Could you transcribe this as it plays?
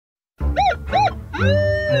Hey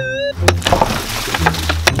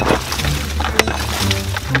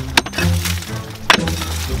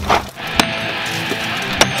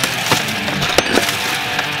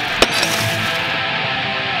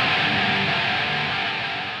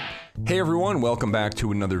everyone, welcome back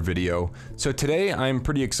to another video. So today I'm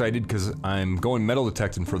pretty excited because I'm going metal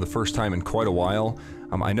detecting for the first time in quite a while.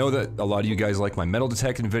 I know that a lot of you guys like my metal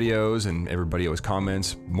detecting videos and everybody always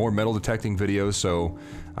comments more metal detecting videos, so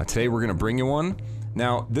today we're going to bring you one.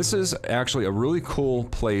 Now this is actually a really cool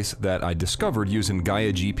place that I discovered using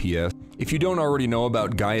Gaia GPS. If you don't already know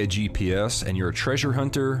about Gaia GPS and you're a treasure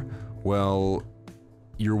hunter, well,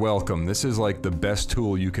 you're welcome. This is like the best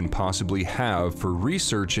tool you can possibly have for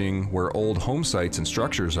researching where old home sites and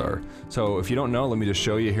structures are. So if you don't know, let me just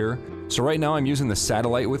show you here. So right now I'm using the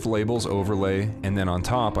satellite with labels overlay, and then on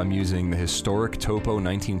top I'm using the historic topo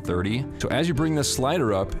 1930. So as you bring this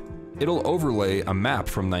slider up, it'll overlay a map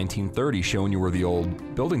from 1930 showing you where the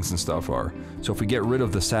old buildings and stuff are. So if we get rid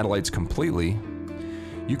of the satellites completely,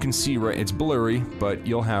 you can see, right, it's blurry, but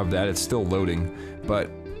you'll have that, it's still loading.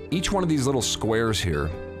 But each one of these little squares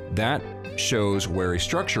here, that shows where a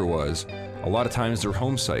structure was. A lot of times they're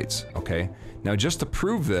home sites, okay? Now just to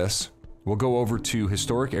prove this, we'll go over to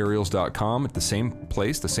historicaerials.com at the same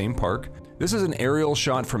place, the same park. This is an aerial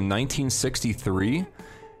shot from 1963,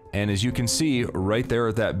 and as you can see, right there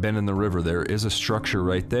at that bend in the river, there is a structure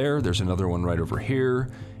right there. There's another one right over here,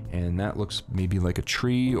 and that looks maybe like a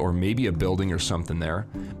tree or maybe a building or something there.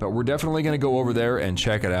 But we're definitely going to go over there and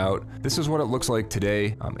check it out. This is what it looks like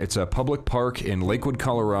today. It's a public park in Lakewood,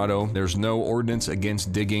 Colorado. There's no ordinance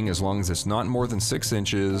against digging as long as it's not more than 6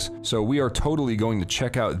 inches. So we are totally going to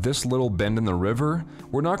check out this little bend in the river.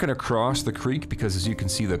 We're not going to cross the creek because, as you can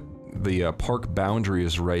see, the park boundary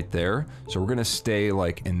is right there, so we're gonna stay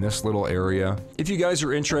like in this little area. If you guys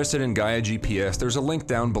are interested in Gaia GPS, there's a link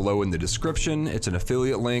down below in the description. It's an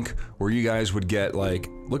affiliate link where you guys would get, like,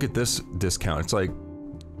 look at this discount. It's like,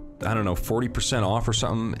 I don't know, 40% off or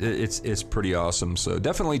something. It's pretty awesome, so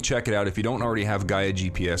definitely check it out if you don't already have Gaia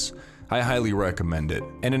GPS. I highly recommend it.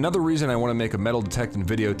 And another reason I want to make a metal detecting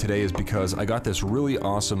video today is because I got this really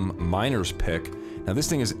awesome miner's pick. Now this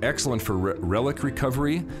thing is excellent for relic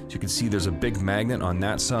recovery. So you can see there's a big magnet on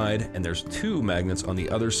that side, and there's 2 magnets on the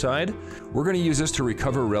other side. We're going to use this to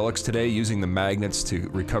recover relics today, using the magnets to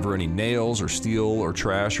recover any nails or steel or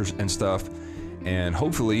trash and stuff. And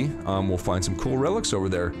hopefully we'll find some cool relics over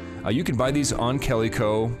there. You can buy these on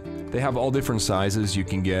Calico. They have all different sizes. You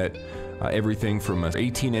can get everything from an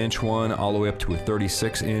 18-inch one all the way up to a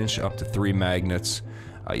 36-inch, up to 3 magnets.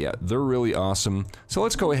 Yeah, they're really awesome. So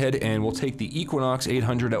let's go ahead and we'll take the Equinox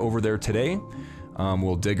 800 over there today.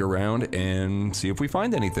 We'll dig around and see if we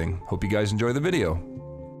find anything. Hope you guys enjoy the video.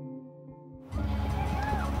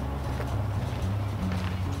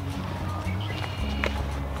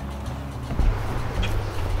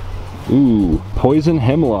 Ooh, poison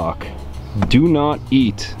hemlock. Do not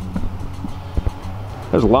eat.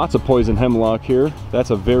 There's lots of poison hemlock here. That's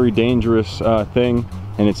a very dangerous thing,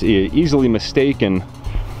 and it's easily mistaken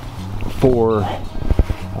for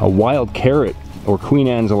a wild carrot or Queen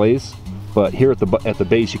Anne's lace. But here at the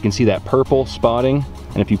base you can see that purple spotting,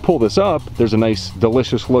 and if you pull this up, there's a nice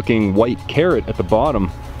delicious looking white carrot at the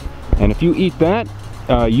bottom. And if you eat that,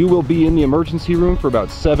 you will be in the emergency room for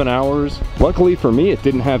about 7 hours. Luckily for me, it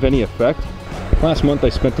didn't have any effect. Last month I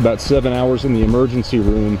spent about 7 hours in the emergency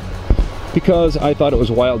room because I thought it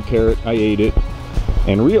was wild carrot. I ate it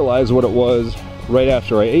and realized what it was right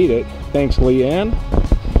after I ate it. Thanks, Leanne,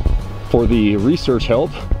 for the research help.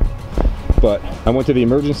 But I went to the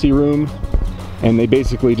emergency room and they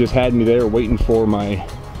basically just had me there waiting for my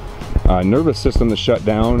nervous system to shut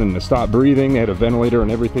down and to stop breathing. They had a ventilator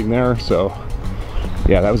and everything there, so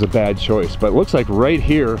yeah, that was a bad choice. But it looks like right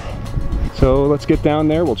here. So let's get down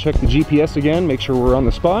there, we'll check the GPS again, make sure we're on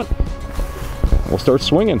the spot. We'll start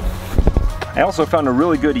swinging. I also found a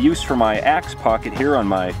really good use for my axe pocket here on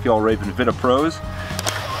my Fjallraven Vita Pros.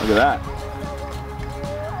 Look at that.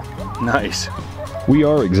 Nice. We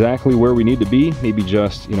are exactly where we need to be, maybe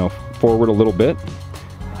just, you know, forward a little bit,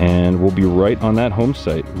 and we'll be right on that home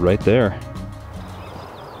site, right there.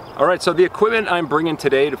 Alright, so the equipment I'm bringing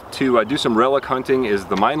today to do some relic hunting is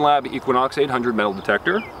the Minelab Equinox 800 metal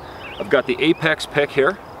detector. I've got the Apex pick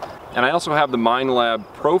here, and I also have the Minelab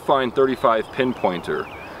Profine 35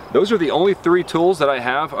 pinpointer. Those are the only 3 tools that I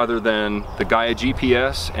have other than the Gaia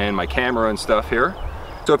GPS and my camera and stuff here.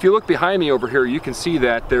 So if you look behind me over here, you can see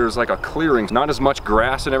that there's like a clearing, not as much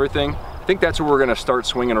grass and everything. I think that's where we're gonna start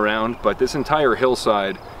swinging around, but this entire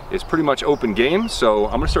hillside is pretty much open game, so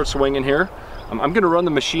I'm gonna start swinging here. I'm gonna run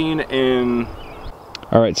the machine in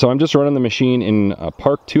All right, so I'm just running the machine in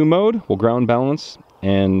Park 2 mode. We'll ground balance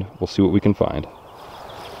and we'll see what we can find.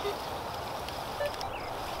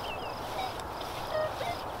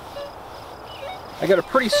 I got a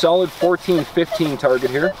pretty solid 14-15 target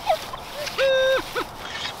here.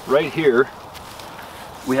 Right here,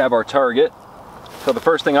 we have our target. So the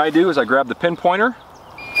first thing I do is I grab the pinpointer,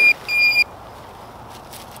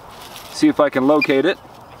 see if I can locate it.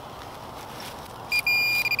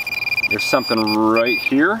 There's something right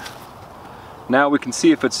here. Now we can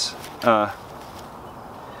see if it's,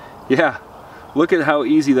 yeah, look at how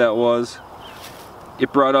easy that was.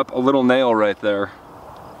 It brought up a little nail right there.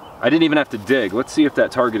 I didn't even have to dig. Let's see if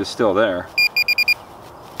that target is still there.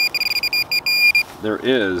 There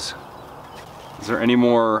is. Is there any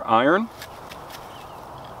more iron?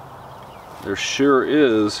 There sure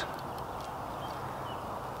is.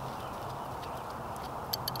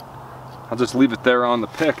 I'll just leave it there on the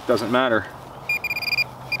pick, doesn't matter.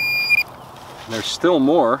 There's still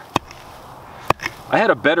more. I had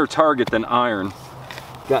a better target than iron.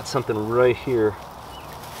 Got something right here.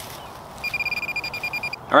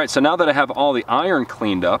 All right, so now that I have all the iron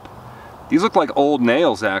cleaned up, these look like old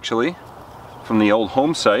nails actually, from the old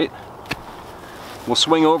home site. We'll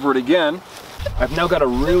swing over it again. I've now got a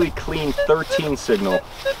really clean 13 signal.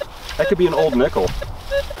 That could be an old nickel.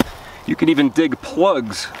 You can even dig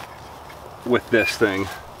plugs with this thing,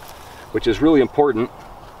 which is really important,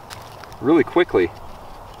 really quickly.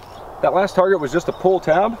 That last target was just a pull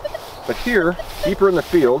tab, but here, deeper in the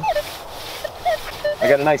field, I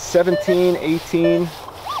got a nice 17, 18,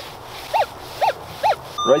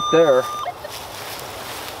 right there.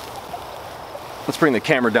 Let's bring the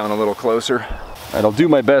camera down a little closer. All right, I'll do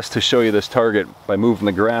my best to show you this target by moving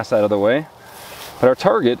the grass out of the way. But our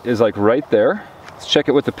target is like right there. Let's check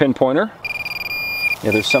it with the pinpointer. Yeah,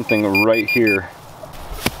 there's something right here.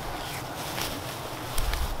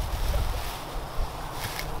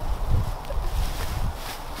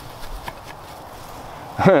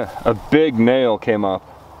 A big nail came up,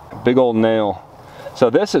 a big old nail. So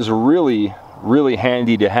this is really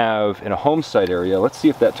handy to have in a home site area. Let's see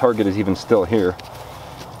if that target is even still here.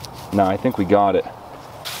 No, I think we got it.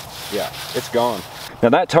 Yeah, it's gone. Now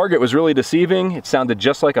that target was really deceiving. It sounded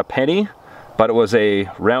just like a penny, but it was a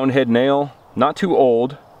round head nail. Not too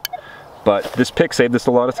old, but this pick saved us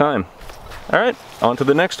a lot of time. All right, on to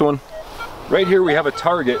the next one. Right here we have a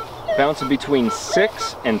target bouncing between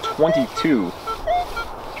 6 and 22.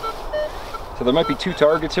 So there might be 2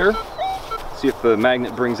 targets here. See if the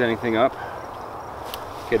magnet brings anything up.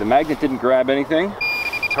 Okay, the magnet didn't grab anything.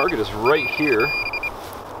 The target is right here.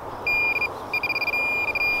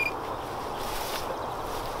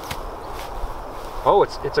 Oh,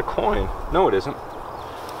 it's a coin. No, it isn't.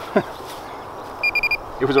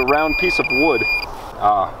 It was a round piece of wood.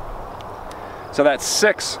 So that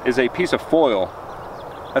 6 is a piece of foil.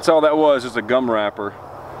 That's all that was, is a gum wrapper.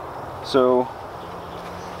 So,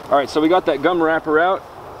 all right, so we got that gum wrapper out.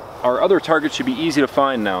 Our other target should be easy to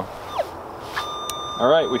find now.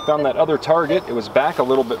 All right, we found that other target. It was back a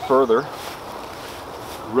little bit further.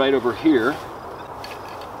 Right over here.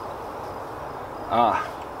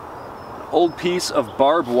 Old piece of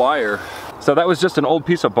barbed wire. So that was just an old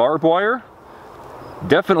piece of barbed wire.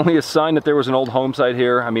 Definitely a sign that there was an old home site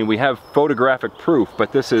here. I mean, we have photographic proof,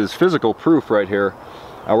 but this is physical proof right here.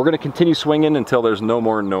 We're gonna continue swinging until there's no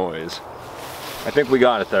more noise. I think we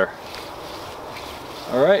got it there.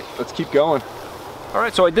 All right, let's keep going. All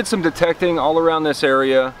right, so I did some detecting all around this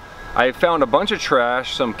area. I found a bunch of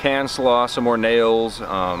trash, some can slaw, some more nails,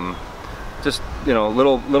 just, you know,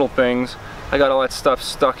 little things. I got all that stuff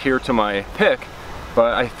stuck here to my pick,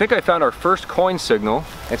 but I think I found our first coin signal.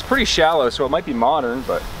 It's pretty shallow, so it might be modern,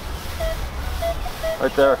 but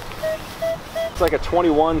right there. It's like a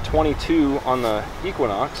 21, 22 on the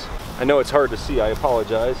Equinox. I know it's hard to see, I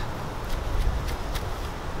apologize.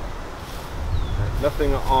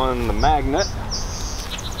 Nothing on the magnet.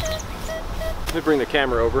 Let me bring the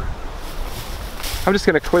camera over. I'm just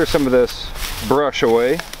gonna clear some of this brush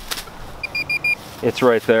away. It's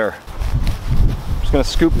right there. Just gonna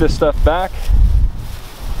scoop this stuff back.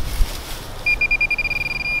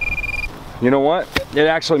 You know what? It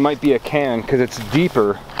actually might be a can because it's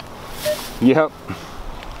deeper. Yep,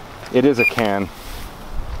 it is a can.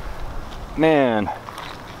 Man.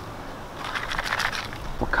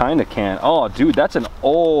 What kind of can? Oh, dude, that's an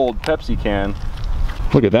old Pepsi can.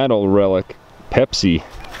 Look at that old relic. Pepsi.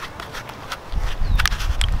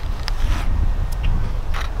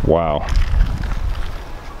 Wow.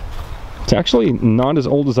 It's actually not as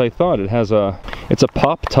old as I thought. It has it's a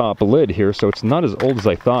pop top lid here, so it's not as old as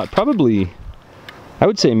I thought. Probably, I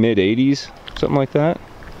would say mid 80s, something like that.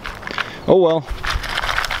 Oh well.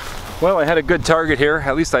 Well, I had a good target here,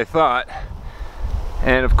 at least I thought.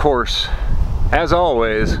 And of course, as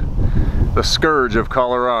always, the scourge of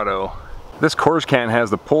Colorado. This Coors can has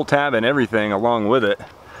the pull tab and everything along with it.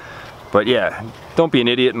 But yeah, don't be an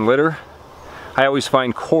idiot and litter. I always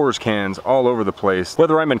find Coors cans all over the place.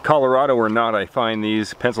 Whether I'm in Colorado or not, I find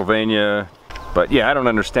these, Pennsylvania. But yeah, I don't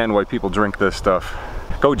understand why people drink this stuff.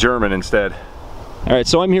 Go German instead. All right,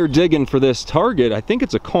 so I'm here digging for this target. I think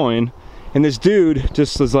it's a coin. And this dude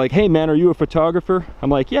just was like, hey man, are you a photographer? I'm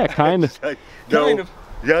like, yeah, kind of. No, kind of.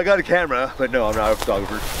 Yeah, I got a camera, but no, I'm not a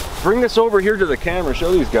photographer. Bring this over here to the camera,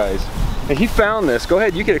 show these guys. And he found this. Go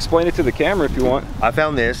ahead, you can explain it to the camera if you want. I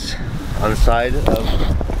found this on the side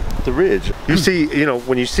of the ridge. You see, you know,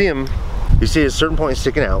 when you see them, you see a certain point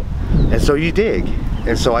sticking out, and so you dig.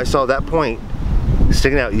 And so I saw that point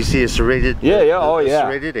sticking out. You see a serrated,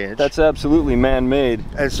 serrated edge. That's absolutely man-made.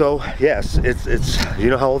 And so, yes, it's you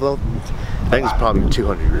know how old though? I think it's probably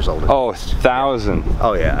 200 years old. Oh, 1,000.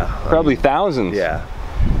 Oh yeah. Probably thousands. Yeah.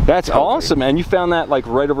 That's awesome, man. You found that like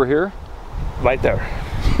right over here? Right there.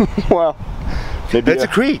 Well, maybe it's a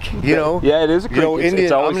creek, you know. Yeah, it is a creek. You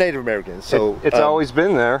know, I'm Native American, so it's always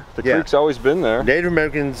been there. The creek's always been there. Native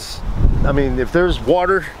Americans, I mean, if there's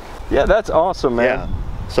water. Yeah, that's awesome, man.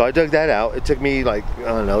 Yeah. So I dug that out. It took me like, I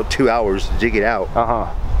don't know, 2 hours to dig it out.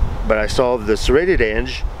 But I saw the serrated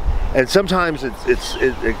edge, and sometimes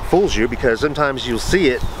it fools you because sometimes you'll see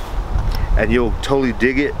it and you'll totally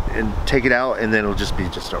dig it and take it out, and then it'll just be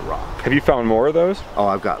just a rock. Have you found more of those? Oh,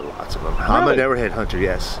 I've got lots of them. Really? I'm a neverhead hunter,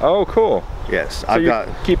 yes. Oh, cool. Yes, so you're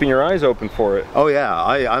keeping your eyes open for it. Oh yeah,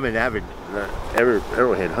 I'm an avid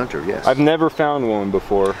arrowhead hunter, yes. I've never found one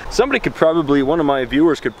before. Somebody could probably, one of my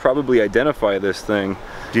viewers could probably identify this thing.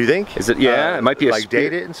 Do you think? Is it, yeah, it might be a like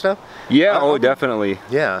date it and stuff? Yeah, oh definitely.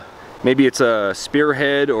 Yeah. Maybe it's a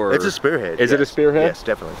spearhead or... It's a spearhead. Is it a spearhead? Yes,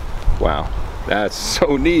 definitely. Wow, that's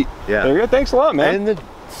so neat. Yeah. There you go. Thanks a lot, man. And the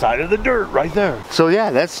side of the dirt right there. So yeah,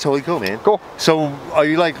 that's totally cool, man. Cool. So are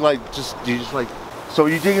you so are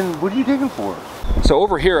you digging, what are you digging for? So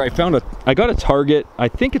over here I got a target. I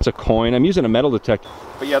think it's a coin. I'm using a metal detector.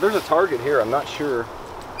 But yeah, there's a target here. I'm not sure.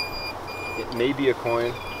 It may be a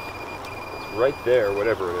coin. It's right there,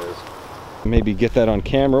 whatever it is. Maybe get that on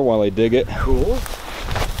camera while I dig it. Cool.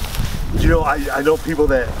 You know, I know people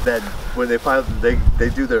that when they find they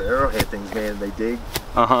do their arrowhead things, man, they dig.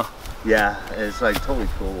 Yeah, and it's like totally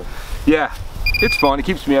cool. Yeah, it's fun. It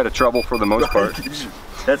keeps me out of trouble for the most part.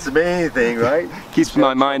 That's the main thing, right? Keeps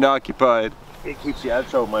my mind occupied. It keeps you out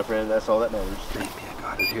of trouble, my friend. That's all that matters. Maybe I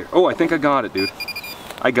got it here. Oh, I think I got it, dude.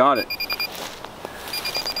 I got it.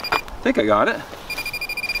 I think I got it.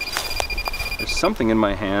 There's something in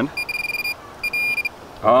my hand.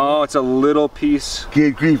 Oh, it's a little piece.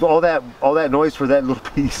 Good grief, all that noise for that little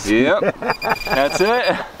piece. Yep, that's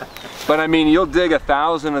it. But I mean, you'll dig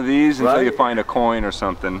 1,000 of these until you find a coin or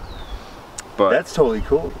something. But that's totally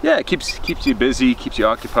cool. Yeah, it keeps you busy, keeps you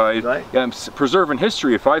occupied. Right. Yeah, I'm preserving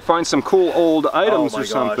history. If I find some cool old items or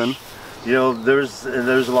something. You know, there's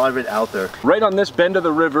a lot of it out there. Right on this bend of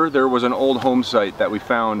the river, there was an old home site that we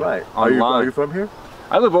found online. Are you from here?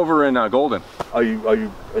 I live over in Golden. Are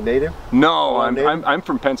you a native? No, I'm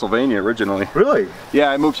from Pennsylvania originally. Really?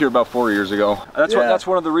 Yeah, I moved here about 4 years ago. That's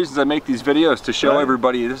one of the reasons I make these videos, to show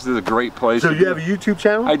everybody this is a great place. So you have a YouTube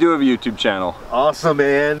channel? I do have a YouTube channel. Awesome,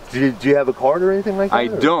 man. Do you have a card or anything like that? I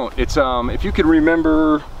don't. It's if you could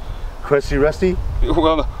remember. Crusty Rusty?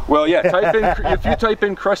 Well, yeah. If you type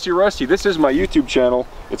in Crusty Rusty, this is my YouTube channel.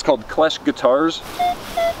 It's called Klesh Guitars.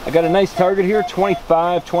 I got a nice target here,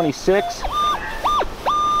 25, 26.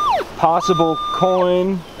 Possible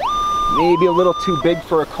coin, maybe a little too big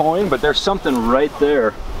for a coin, but there's something right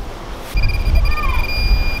there.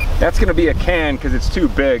 That's gonna be a can because it's too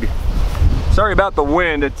big. Sorry about the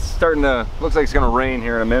wind, it's starting to, looks like it's gonna rain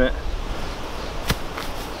here in a minute.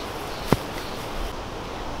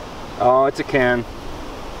 Oh, it's a can.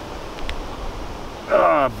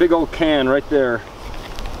 Ah, big old can right there.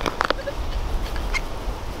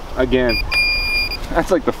 Again, that's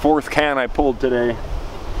like the 4th can I pulled today.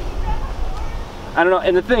 I don't know,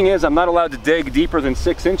 and the thing is, I'm not allowed to dig deeper than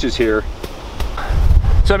 6 inches here.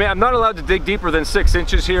 So I mean, I'm not allowed to dig deeper than 6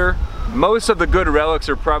 inches here. Most of the good relics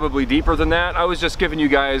are probably deeper than that. I was just giving you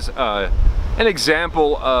guys an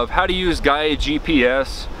example of how to use Gaia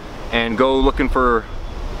GPS and go looking for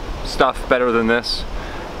stuff better than this.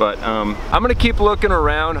 But I'm gonna keep looking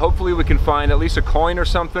around. Hopefully we can find at least a coin or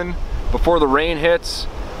something before the rain hits.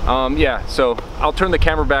 Yeah, so I'll turn the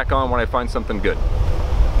camera back on when I find something good.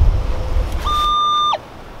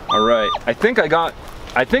 All right, I think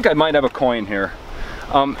I might have a coin here.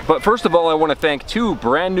 But first of all, I want to thank 2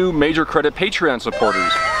 brand new Major Credit Patreon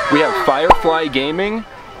supporters. We have Firefly Gaming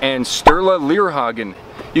and Sturla Leerhagen.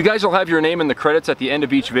 You guys will have your name in the credits at the end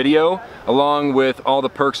of each video, along with all the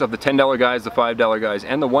perks of the $10 guys, the $5 guys,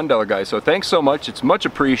 and the $1 guys. So thanks so much, it's much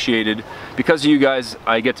appreciated. Because of you guys,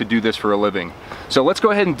 I get to do this for a living. So let's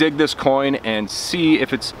go ahead and dig this coin and see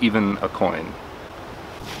if it's even a coin.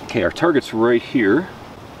 Okay, our target's right here.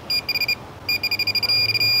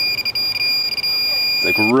 It's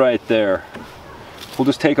like right there. We'll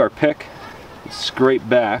just take our pick, scrape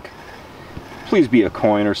back. Please be a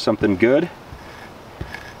coin or something good.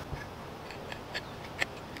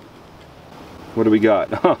 What do we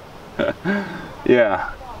got?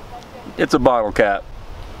 Yeah, it's a bottle cap.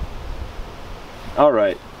 All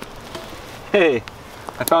right. Hey,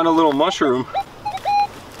 I found a little mushroom.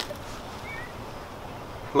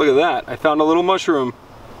 Look at that, I found a little mushroom.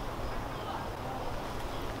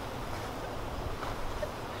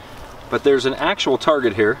 But there's an actual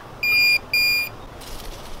target here.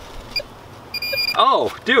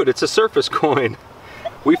 Oh, dude, it's a surface coin.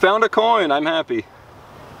 We found a coin, I'm happy.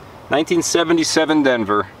 1977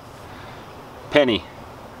 Denver. Penny.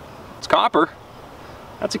 It's copper.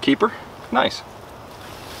 That's a keeper. Nice.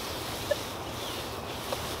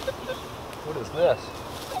 What is this?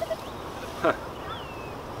 Huh.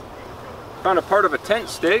 Found a part of a tent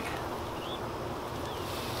stake.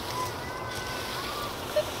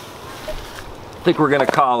 I think we're gonna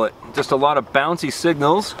call it. Just a lot of bouncy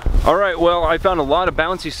signals. All right, well, I found a lot of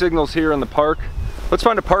bouncy signals here in the park. Let's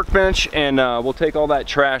find a park bench and we'll take all that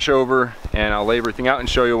trash over and I'll lay everything out and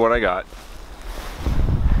show you what I got.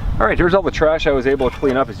 All right, here's all the trash I was able to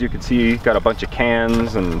clean up. As you can see, got a bunch of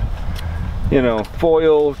cans and, you know,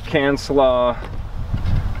 foil, can slaw,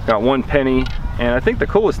 got 1 penny. And I think the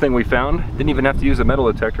coolest thing we found, didn't even have to use a metal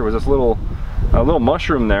detector, was this little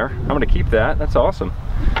mushroom there. I'm gonna keep that, that's awesome.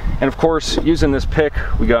 And of course, using this pick,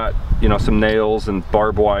 we got, you know, some nails and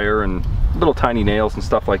barbed wire and little tiny nails and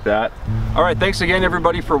stuff like that. All right, thanks again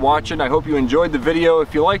everybody for watching. I hope you enjoyed the video.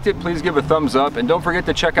 If you liked it, please give a thumbs up and don't forget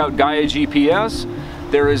to check out Gaia GPS.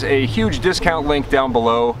 There is a huge discount link down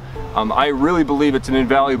below. I really believe it's an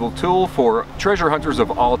invaluable tool for treasure hunters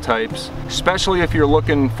of all types, especially if you're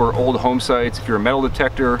looking for old home sites. If you're a metal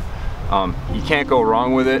detector, you can't go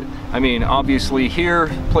wrong with it. I mean, obviously here,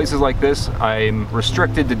 places like this, I'm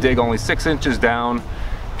restricted to dig only 6 inches down.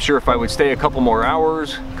 I'm sure if I would stay a couple more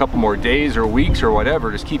hours, a couple more days or weeks or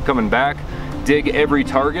whatever, just keep coming back, dig every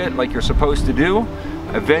target like you're supposed to do,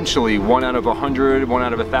 eventually 1 out of 100, 1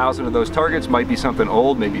 out of 1,000 of those targets might be something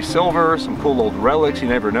old, maybe silver, some cool old relics, you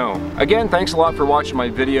never know. Again, thanks a lot for watching my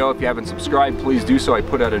video. If you haven't subscribed, please do so. I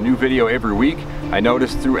put out a new video every week. I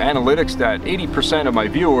noticed through analytics that 80% of my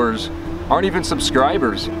viewers aren't even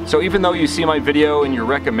subscribers. So even though you see my video and you're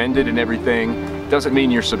recommended and everything, doesn't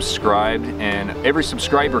mean you're subscribed, and every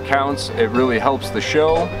subscriber counts. It really helps the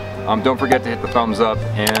show. Don't forget to hit the thumbs up,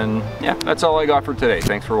 and yeah, that's all I got for today.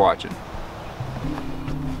 Thanks for watching.